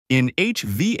In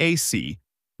HVAC,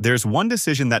 there's one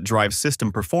decision that drives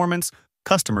system performance,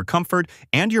 customer comfort,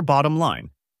 and your bottom line: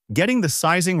 getting the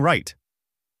sizing right.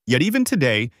 Yet even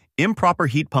today, improper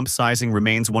heat pump sizing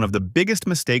remains one of the biggest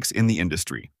mistakes in the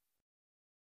industry.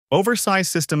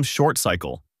 Oversized systems short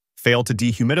cycle, fail to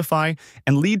dehumidify,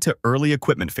 and lead to early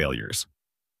equipment failures.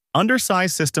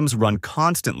 Undersized systems run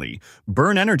constantly,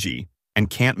 burn energy, and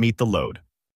can't meet the load.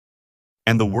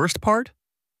 And the worst part?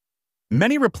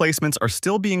 Many replacements are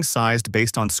still being sized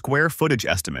based on square footage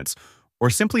estimates or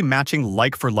simply matching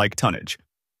like-for-like tonnage,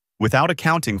 without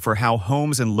accounting for how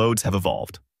homes and loads have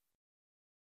evolved.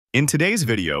 In today's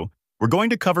video, we're going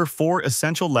to cover 4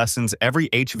 essential lessons every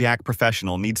HVAC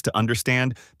professional needs to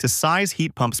understand to size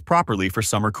heat pumps properly for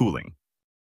summer cooling.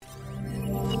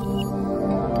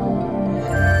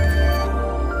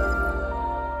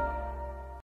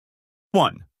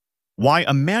 1. Why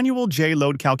a manual J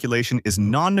load calculation is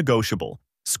non-negotiable.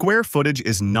 Square footage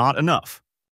is not enough.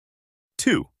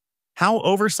 2. How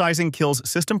oversizing kills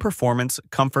system performance,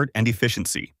 comfort, and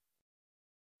efficiency.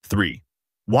 3.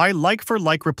 Why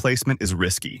like-for-like replacement is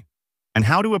risky, and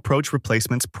how to approach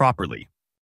replacements properly.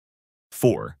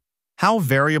 4. How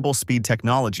variable speed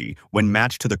technology, when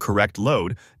matched to the correct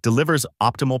load, delivers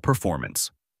optimal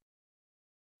performance.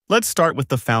 Let's start with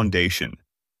the foundation: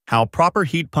 how proper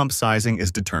heat pump sizing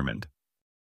is determined.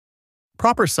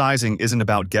 Proper sizing isn't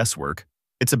about guesswork,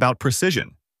 it's about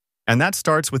precision, and that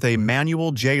starts with a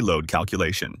manual J load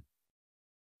calculation.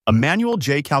 A manual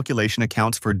J calculation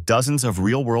accounts for dozens of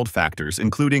real-world factors,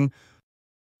 including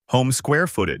home square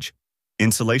footage,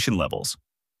 insulation levels,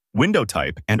 window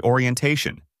type and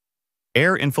orientation,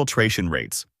 air infiltration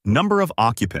rates, number of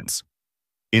occupants,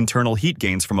 internal heat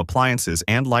gains from appliances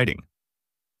and lighting,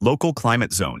 local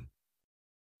climate zone.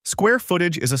 Square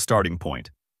footage is a starting point,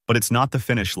 but it's not the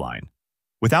finish line.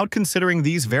 Without considering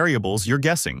these variables, you're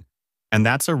guessing, and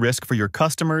that's a risk for your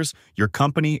customers, your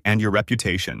company, and your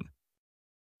reputation.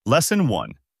 Lesson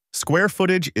 1. Square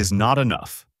footage is not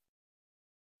enough.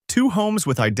 2 homes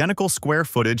with identical square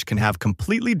footage can have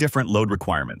completely different load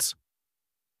requirements.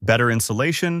 Better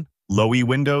insulation, low-E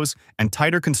windows, and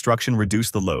tighter construction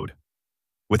reduce the load.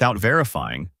 Without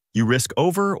verifying, you risk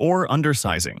over- or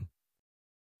undersizing.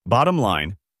 Bottom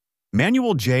line,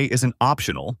 manual J isn't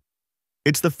optional.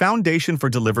 It's the foundation for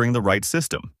delivering the right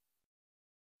system.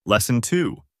 Lesson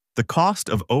 2. The cost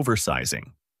of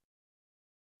oversizing.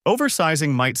 Oversizing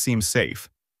might seem safe,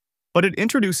 but it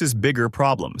introduces bigger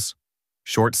problems: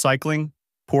 short cycling,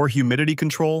 poor humidity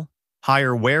control,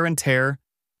 higher wear and tear,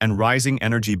 and rising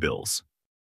energy bills.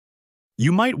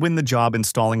 You might win the job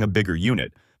installing a bigger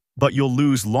unit, but you'll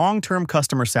lose long-term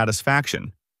customer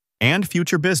satisfaction and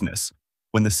future business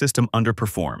when the system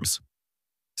underperforms.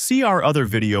 See our other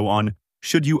video on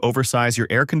 "Should you oversize your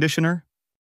air conditioner?"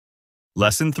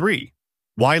 Lesson 3.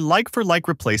 Why like-for-like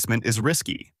replacement is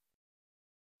risky.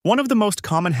 One of the most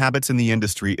common habits in the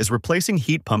industry is replacing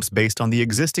heat pumps based on the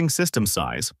existing system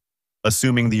size,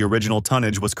 assuming the original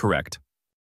tonnage was correct.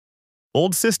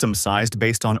 Old systems sized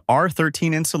based on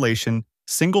R13 insulation,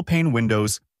 single-pane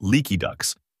windows, leaky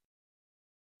ducts.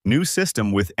 New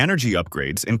system with energy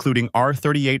upgrades including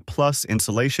R38 plus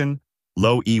insulation,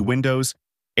 low-E windows,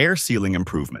 air sealing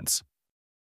improvements.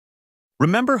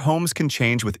 Remember, homes can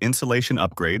change with insulation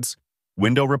upgrades,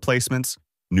 window replacements,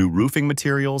 new roofing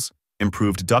materials,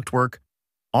 improved ductwork.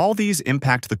 All these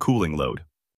impact the cooling load.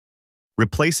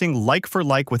 Replacing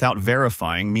like-for-like without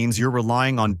verifying means you're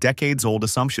relying on decades-old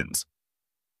assumptions.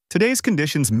 Today's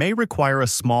conditions may require a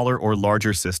smaller or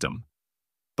larger system,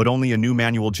 but only a new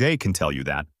manual J can tell you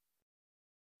that.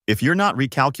 If you're not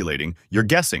recalculating,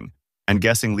 you're guessing, and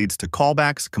guessing leads to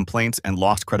callbacks, complaints, and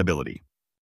lost credibility.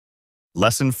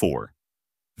 Lesson 4.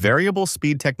 Variable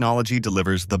speed technology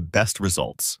delivers the best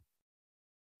results.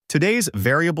 Today's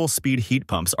variable speed heat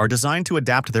pumps are designed to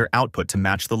adapt their output to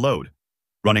match the load,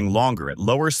 running longer at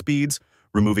lower speeds,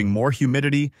 removing more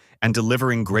humidity, and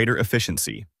delivering greater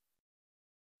efficiency.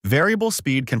 Variable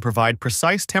speed can provide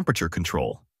precise temperature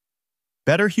control,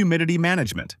 better humidity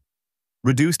management,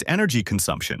 reduced energy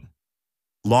consumption,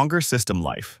 longer system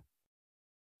life.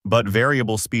 But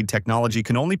variable speed technology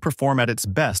can only perform at its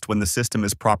best when the system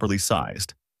is properly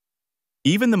sized.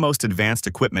 Even the most advanced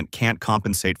equipment can't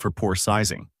compensate for poor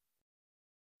sizing.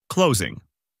 Closing.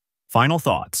 Final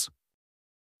thoughts.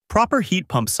 Proper heat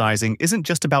pump sizing isn't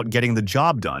just about getting the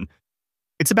job done,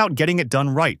 it's about getting it done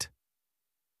right.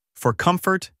 For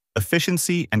comfort,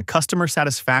 efficiency, and customer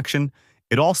satisfaction,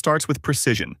 it all starts with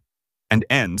precision and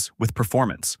ends with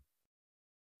performance.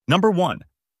 Number 1.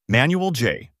 Manual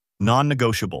J,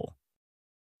 non-negotiable.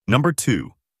 Number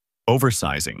 2.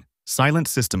 Oversizing, silent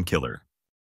system killer.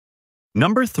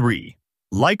 Number 3.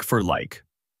 Like for like,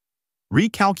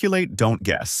 Recalculate, don't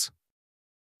guess.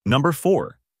 Number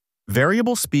 4.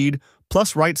 Variable speed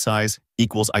plus right size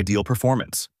equals ideal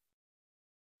performance.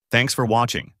 Thanks for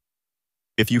watching.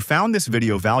 If you found this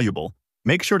video valuable,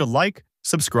 make sure to like,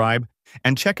 subscribe,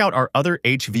 and check out our other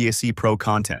HVAC Pro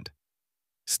content.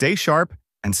 Stay sharp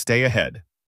and stay ahead.